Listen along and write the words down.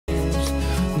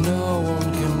No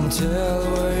one can tell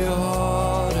where your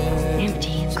heart is.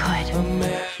 Empty,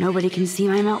 good. Nobody can see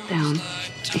my meltdown,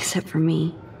 except for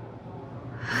me.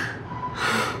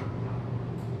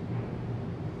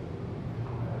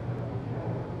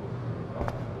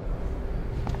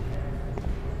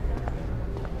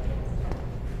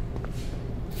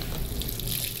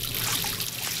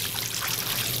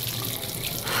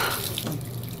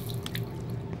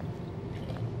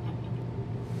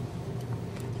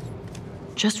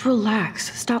 Just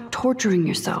relax. Stop torturing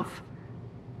yourself.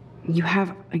 You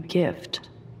have a gift.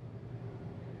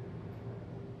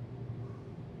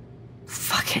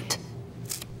 Fuck it.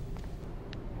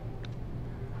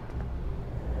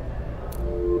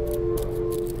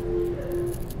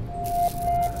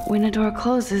 When a door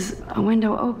closes, a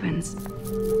window opens.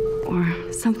 Or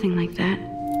something like that.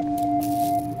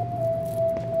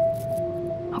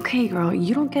 Okay, girl,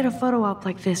 you don't get a photo op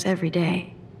like this every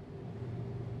day.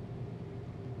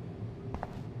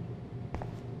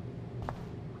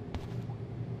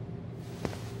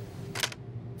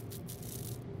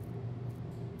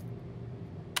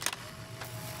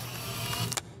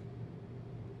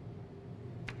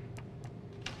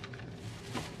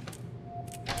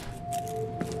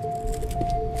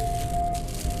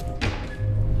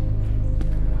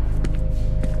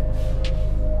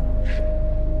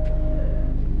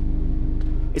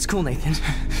 It's cool, Nathan.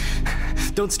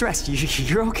 Don't stress.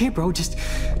 You're okay, bro. Just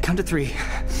count to 3.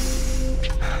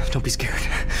 Don't be scared.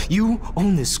 You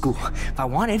own this school. If I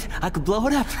wanted, I could blow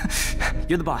it up.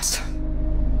 You're the boss.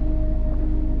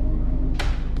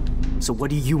 So what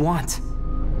do you want?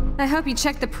 I hope you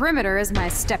checked the perimeter, as my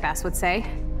step-ass would say.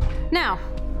 Now,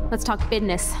 let's talk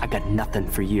business. I got nothing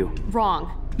for you.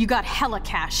 Wrong. You got hella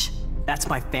cash. That's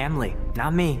my family,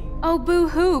 not me. Oh,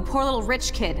 boo-hoo, poor little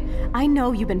rich kid. I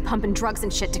know you've been pumping drugs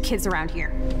and shit to kids around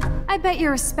here. I bet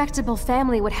your respectable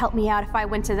family would help me out if I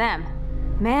went to them.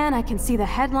 Man, I can see the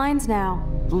headlines now.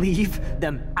 Leave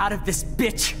them out of this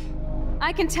bitch!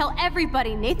 I can tell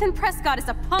everybody Nathan Prescott is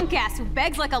a punk ass who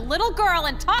begs like a little girl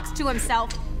and talks to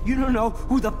himself. You don't know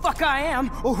who the fuck I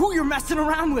am or who you're messing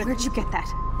around with. Where'd you get that?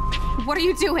 What are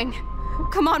you doing?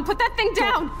 Come on, put that thing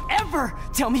down! Don't ever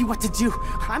tell me what to do!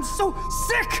 I'm so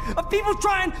sick of people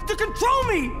trying to control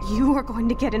me! You are going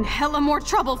to get in hella more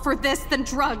trouble for this than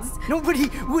drugs. Nobody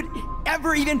would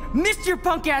ever even miss your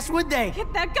punk ass, would they?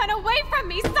 Get that gun away from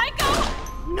me, psycho!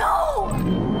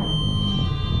 No!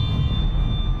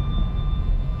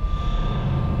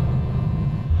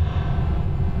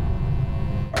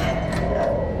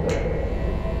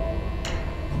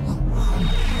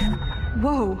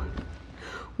 Whoa.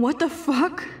 What the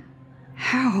fuck?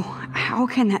 How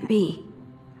can that be?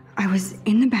 I was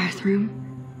in the bathroom.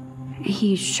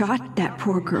 He shot that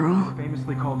poor girl.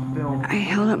 Famously called film. I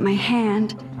held up my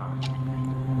hand.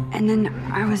 And then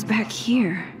I was back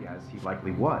here. As he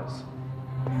likely was.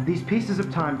 These pieces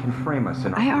of time can frame us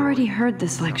in I already heard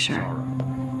this lecture.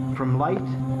 From light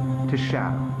to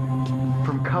shadow.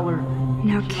 From color.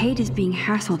 Now Kate is being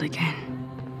hassled again.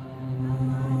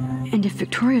 And if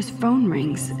Victoria's phone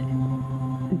rings,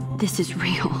 this is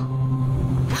real.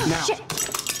 Now, Shit.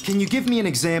 Can you give me an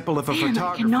example of a Damn, I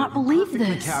photographer cannot who believe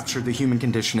perfectly this. captured the human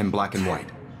condition in black and white?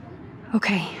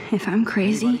 Okay, if I'm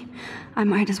crazy, I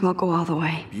might as well go all the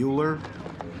way. Bueller?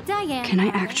 Diane. Can I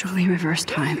actually reverse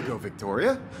There you time? go,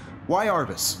 Victoria. Why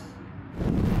Arbus?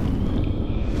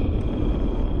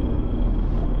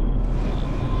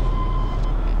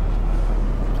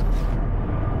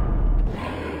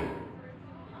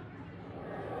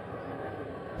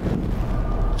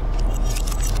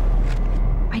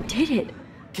 I did it.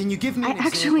 Can you give me I an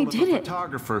actually example of did a it.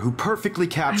 photographer who perfectly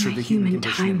captured I'm a the human human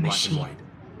condition in time black machine. and white?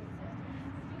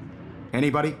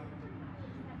 Anybody?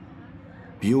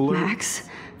 Bueller? Max,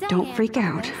 don't freak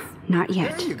out. Not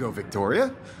yet. There you go,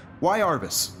 Victoria. Why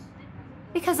Arbus?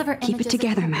 Because of her Keep it images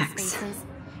together, and Max. spaces.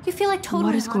 You feel like totally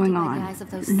What is going haunted by the on? eyes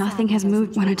of those Nothing has savages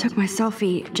moved. When I and took my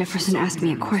selfie, Jefferson asked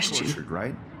me a question. Tortured,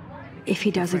 right? If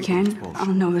he does again, I'll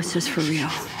know this is for real.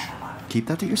 Keep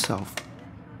that to yourself.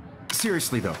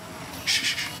 Seriously, though.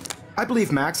 Shh. I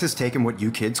believe Max has taken what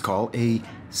you kids call a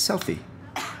selfie.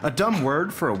 A dumb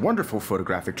word for a wonderful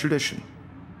photographic tradition.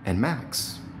 And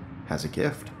Max has a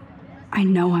gift. I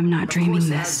know I'm not Of dreaming course,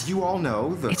 this. as you all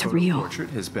know, the It's photo real. portrait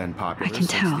has been popular I can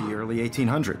since tell. the early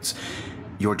 1800s.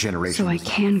 Your generation So I was the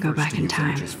can go first back to in use time.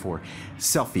 images for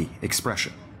selfie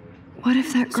expression. What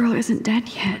if that girl isn't dead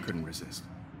I yet? couldn't resist.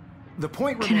 The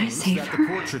point Can I remains save that her? the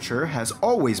portraiture has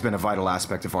always been a vital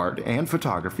aspect of art and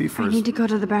photography for I as need to go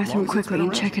to the bathroom long as it's quickly been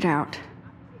and around. check it out.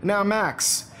 Now,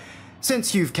 Max,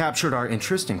 since you've captured our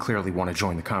interest and clearly want to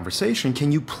join the conversation,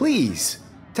 can you please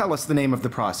tell us the name of the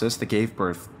process that gave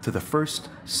birth to the first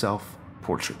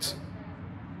portraits.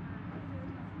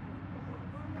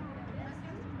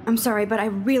 I'm sorry, but I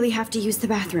really have to use the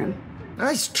bathroom.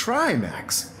 Nice try,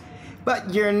 Max.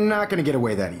 But you're not gonna get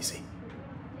away that easy.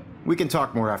 We can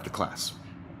talk more after class.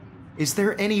 Is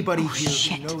there anybody here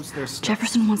Shit. who knows their stuff?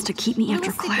 Jefferson wants to keep me after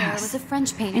Louis Daguerre class. was a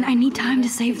French painter. And I need time to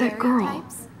save that girl.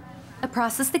 Daguerreotypes? A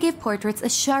process that gave portraits a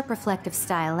sharp reflective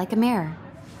style like a mirror.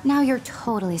 Now you're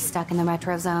totally stuck in the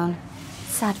retro zone.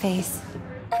 Sad face.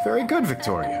 Very good,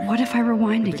 Victoria. What if I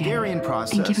rewind The again Daguerrean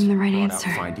process and give him the right brought out answer?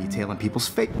 fine detail in people's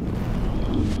fate.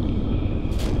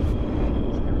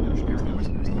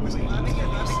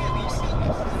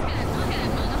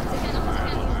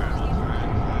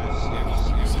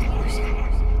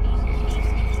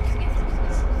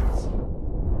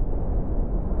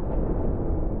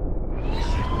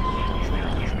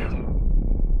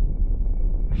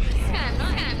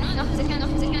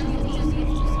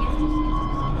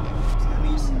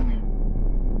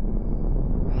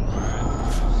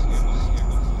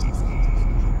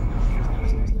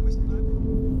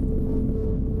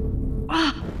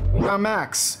 Now,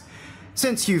 Max,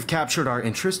 since you've captured our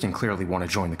interest and clearly want to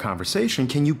join the conversation,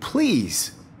 can you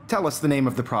please tell us the name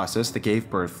of the process that gave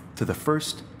birth to the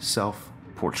first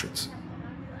self-portraits?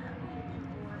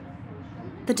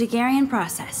 The Daguerrean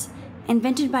process,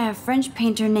 invented by a French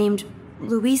painter named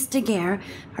Louis Daguerre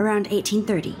around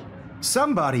 1830.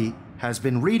 Somebody has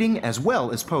been reading as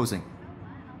well as posing.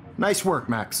 Nice work,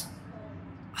 Max.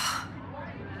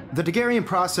 The Daguerrean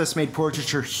process made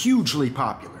portraiture hugely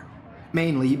popular,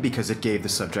 mainly because it gave the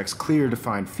subjects clear,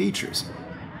 defined features.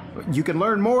 You can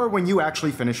learn more when you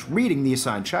actually finish reading the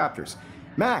assigned chapters.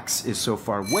 Max is so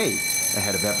far way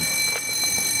ahead of everyone.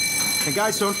 And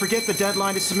guys, don't forget the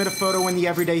deadline to submit a photo in the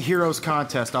Everyday Heroes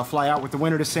contest. I'll fly out with the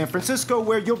winner to San Francisco,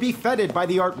 where you'll be feted by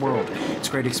the art world. It's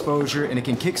great exposure, and it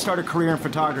can kickstart a career in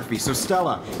photography. So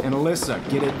Stella and Alyssa,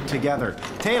 get it together.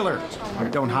 Taylor,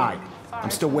 don't hide.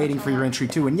 I'm still waiting for your entry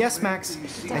too. And yes, Max,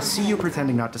 I see you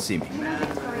pretending not to see me.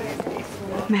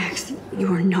 Max,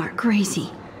 you are not crazy.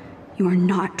 You are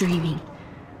not dreaming.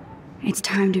 It's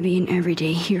time to be an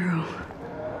everyday hero.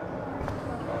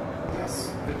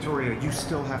 Yes, Victoria, you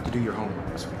still have to do your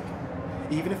homework this week.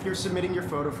 Even if you're submitting your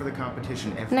photo for the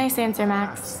competition every Nice answer,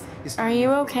 Max. Are you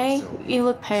okay? You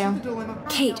look pale.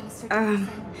 Kate,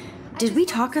 did we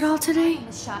talk at all today?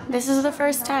 This is the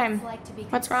first time.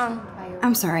 What's wrong?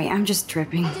 I'm sorry, I'm just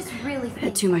tripping. I just really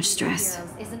think Too much stress.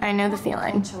 I know the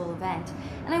feeling. cultural event,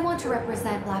 and I want to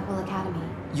represent Blackwell Academy.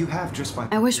 You have just by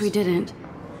I wish we didn't.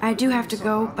 I do have to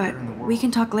go, but we can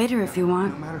talk later if you no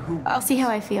want. matter who. I'll see how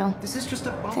I feel. This is just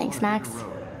a bump Thanks, on the Max. road.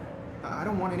 I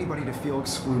don't want anybody to feel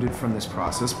excluded from this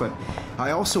process, but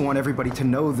I also want everybody to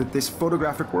know that this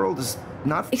photographic world is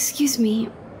not. Excuse me,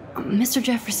 Mr.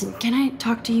 Jefferson, can I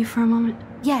talk to you for a moment?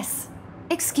 Yes.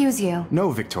 Excuse you.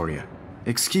 No, Victoria.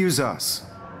 Excuse us.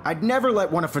 I'd never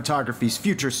let one of photography's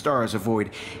future stars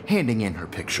avoid handing in her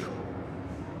picture.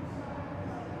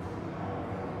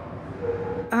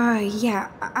 Yeah,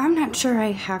 I'm not sure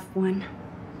I have one.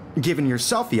 Given your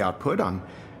selfie output, I'm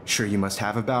sure you must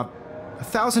have about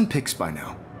 1,000 pics by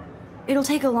now. It'll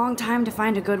take a long time to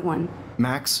find a good one.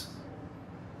 Max,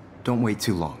 don't wait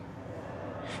too long.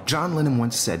 John Lennon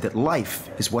once said that life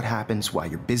is what happens while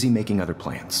you're busy making other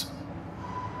plans.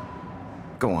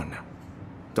 Go on now.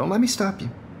 Don't let me stop you.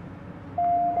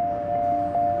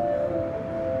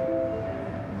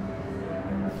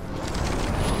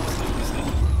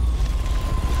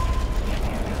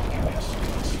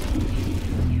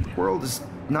 The world is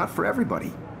not for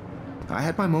everybody. I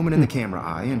had my moment in the camera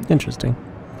eye, and Interesting.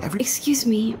 Excuse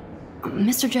me,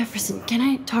 Mr. Jefferson, can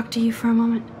I talk to you for a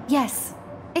moment? Yes.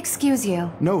 Excuse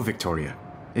you. No, Victoria.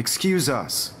 Excuse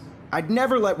us. I'd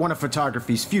never let one of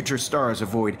photography's future stars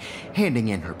avoid handing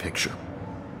in her picture.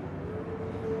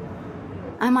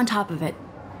 I'm on top of it.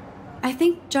 I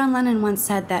think John Lennon once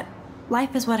said that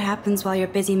life is what happens while you're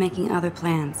busy making other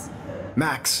plans.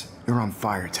 Max, you're on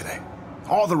fire today.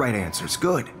 All the right answers.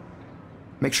 Good.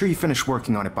 Make sure you finish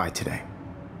working on it by today.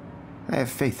 I have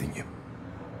faith in you.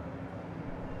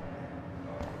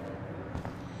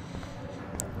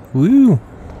 Woo!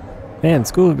 Man,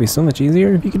 school would be so much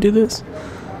easier if you could do this.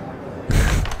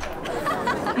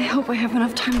 I hope I have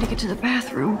enough time to get to the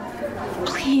bathroom.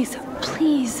 Please,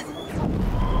 please.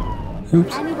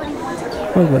 Oops.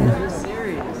 Wrong button.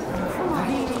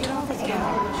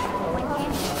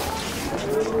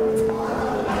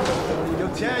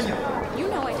 Daniel, You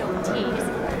know I don't tease.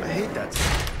 I hate that.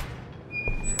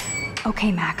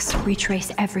 Okay, Max,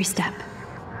 retrace every step.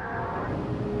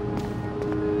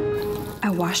 I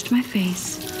washed my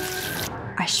face.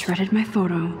 I shredded my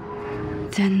photo.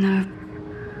 Then the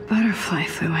butterfly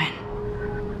flew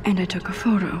in. And I took a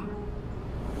photo.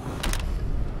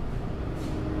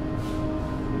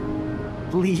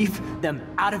 leave them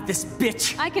out of this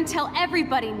bitch. I can tell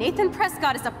everybody Nathan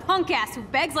Prescott is a punk ass who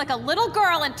begs like a little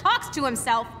girl and talks to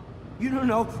himself. You don't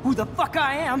know who the fuck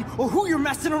I am or who you're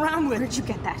messing around with. Where'd you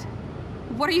get that?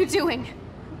 What are you doing?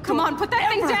 Come on, put that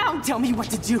thing down! Tell me what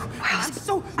to do. I'm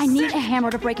so I need sick a hammer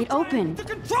to break it open. to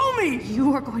control me.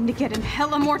 You are going to get in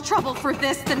hella more trouble for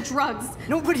this than drugs.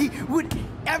 Nobody would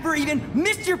ever even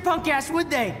miss your punk ass, would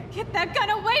they? Get that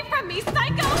gun away from me,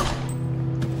 psycho!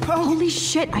 Holy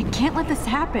shit, I can't let this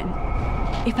happen.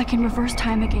 If I can reverse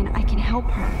time again, I can help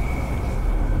her.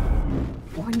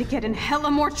 Going to get in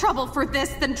hella more trouble for this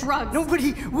than drugs.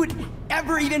 Nobody would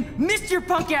ever even miss your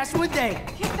punk ass, would they?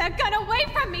 Get that gun away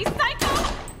from me,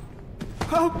 psycho!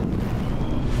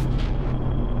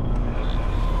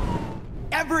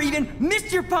 Ever even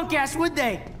miss your punk ass, would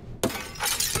they?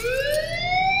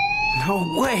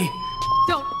 No way.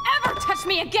 Don't ever touch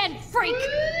me again, freak!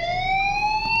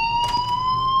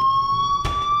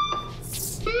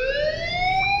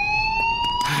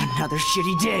 Another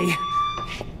shitty day.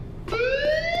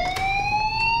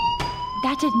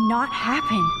 That did not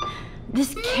happen.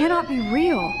 This cannot be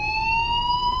real.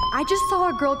 I just saw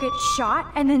a girl get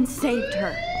shot and then saved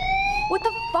her. What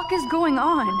the fuck is going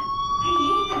on?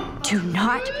 Do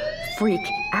not freak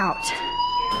out.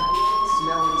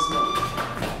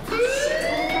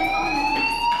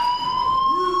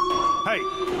 Hey,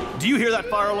 do you hear that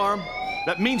fire alarm?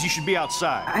 That means you should be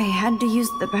outside. I had to use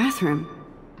the bathroom.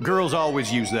 Girls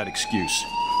always use that excuse.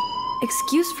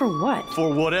 Excuse for what?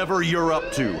 For whatever you're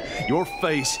up to, your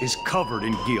face is covered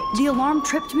in guilt. The alarm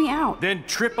tripped me out. Then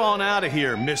trip on out of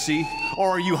here, Missy. Or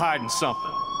are you hiding something?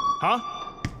 Huh?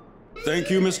 Thank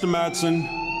you, Mr. Madsen.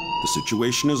 The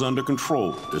situation is under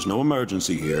control. There's no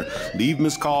emergency here. Leave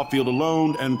Miss Caulfield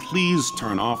alone, and please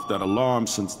turn off that alarm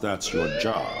since that's your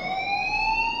job.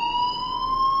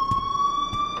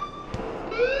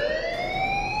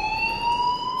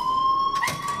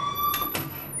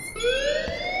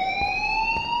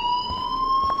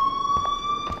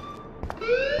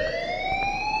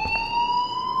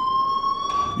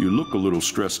 You look a little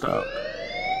stressed out.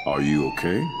 Are you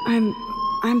okay?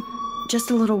 I'm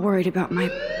just a little worried about my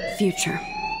future.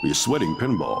 You're sweating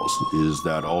pinballs. Is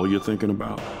that all you're thinking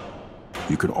about?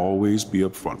 You can always be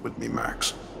upfront with me,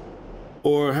 Max.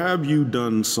 Or have you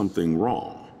done something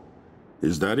wrong?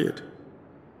 Is that it?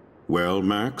 Well,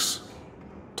 Max,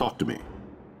 talk to me.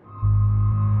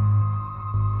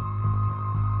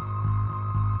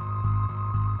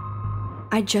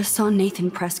 I just saw Nathan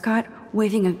Prescott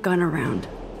waving a gun around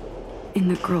in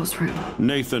the girls' room.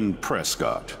 Nathan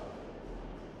Prescott.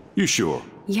 You sure?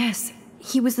 Yes,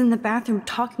 he was in the bathroom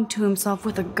talking to himself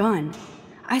with a gun.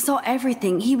 I saw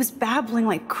everything. He was babbling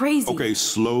like crazy. Okay,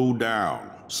 slow down.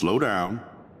 Slow down.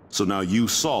 So now you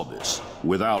saw this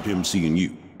without him seeing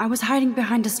you. I was hiding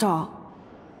behind a stall.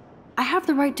 I have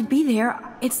the right to be there.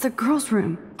 It's the girls'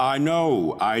 room. I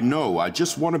know. I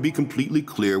just want to be completely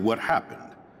clear what happened.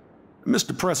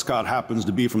 Mr. Prescott happens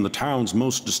to be from the town's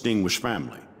most distinguished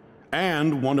family,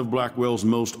 and one of Blackwell's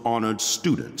most honored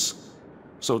students.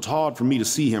 So it's hard for me to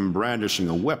see him brandishing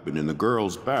a weapon in the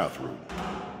girls' bathroom.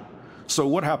 So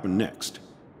what happened next?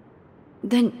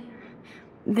 Then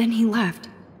he left.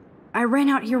 I ran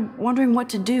out here wondering what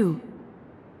to do.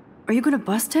 Are you gonna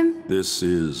bust him? This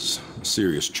is a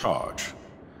serious charge.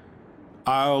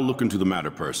 I'll look into the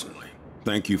matter personally.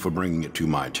 Thank you for bringing it to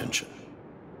my attention.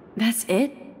 That's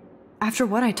it? After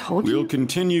what I told you? We'll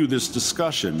continue this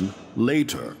discussion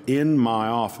later in my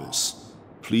office.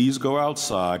 Please go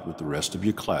outside with the rest of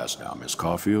your class now, Miss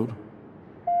Caulfield.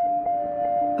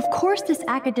 Of course this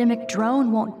academic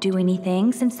drone won't do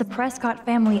anything since the Prescott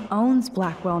family owns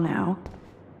Blackwell now.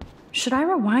 Should I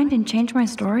rewind and change my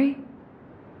story?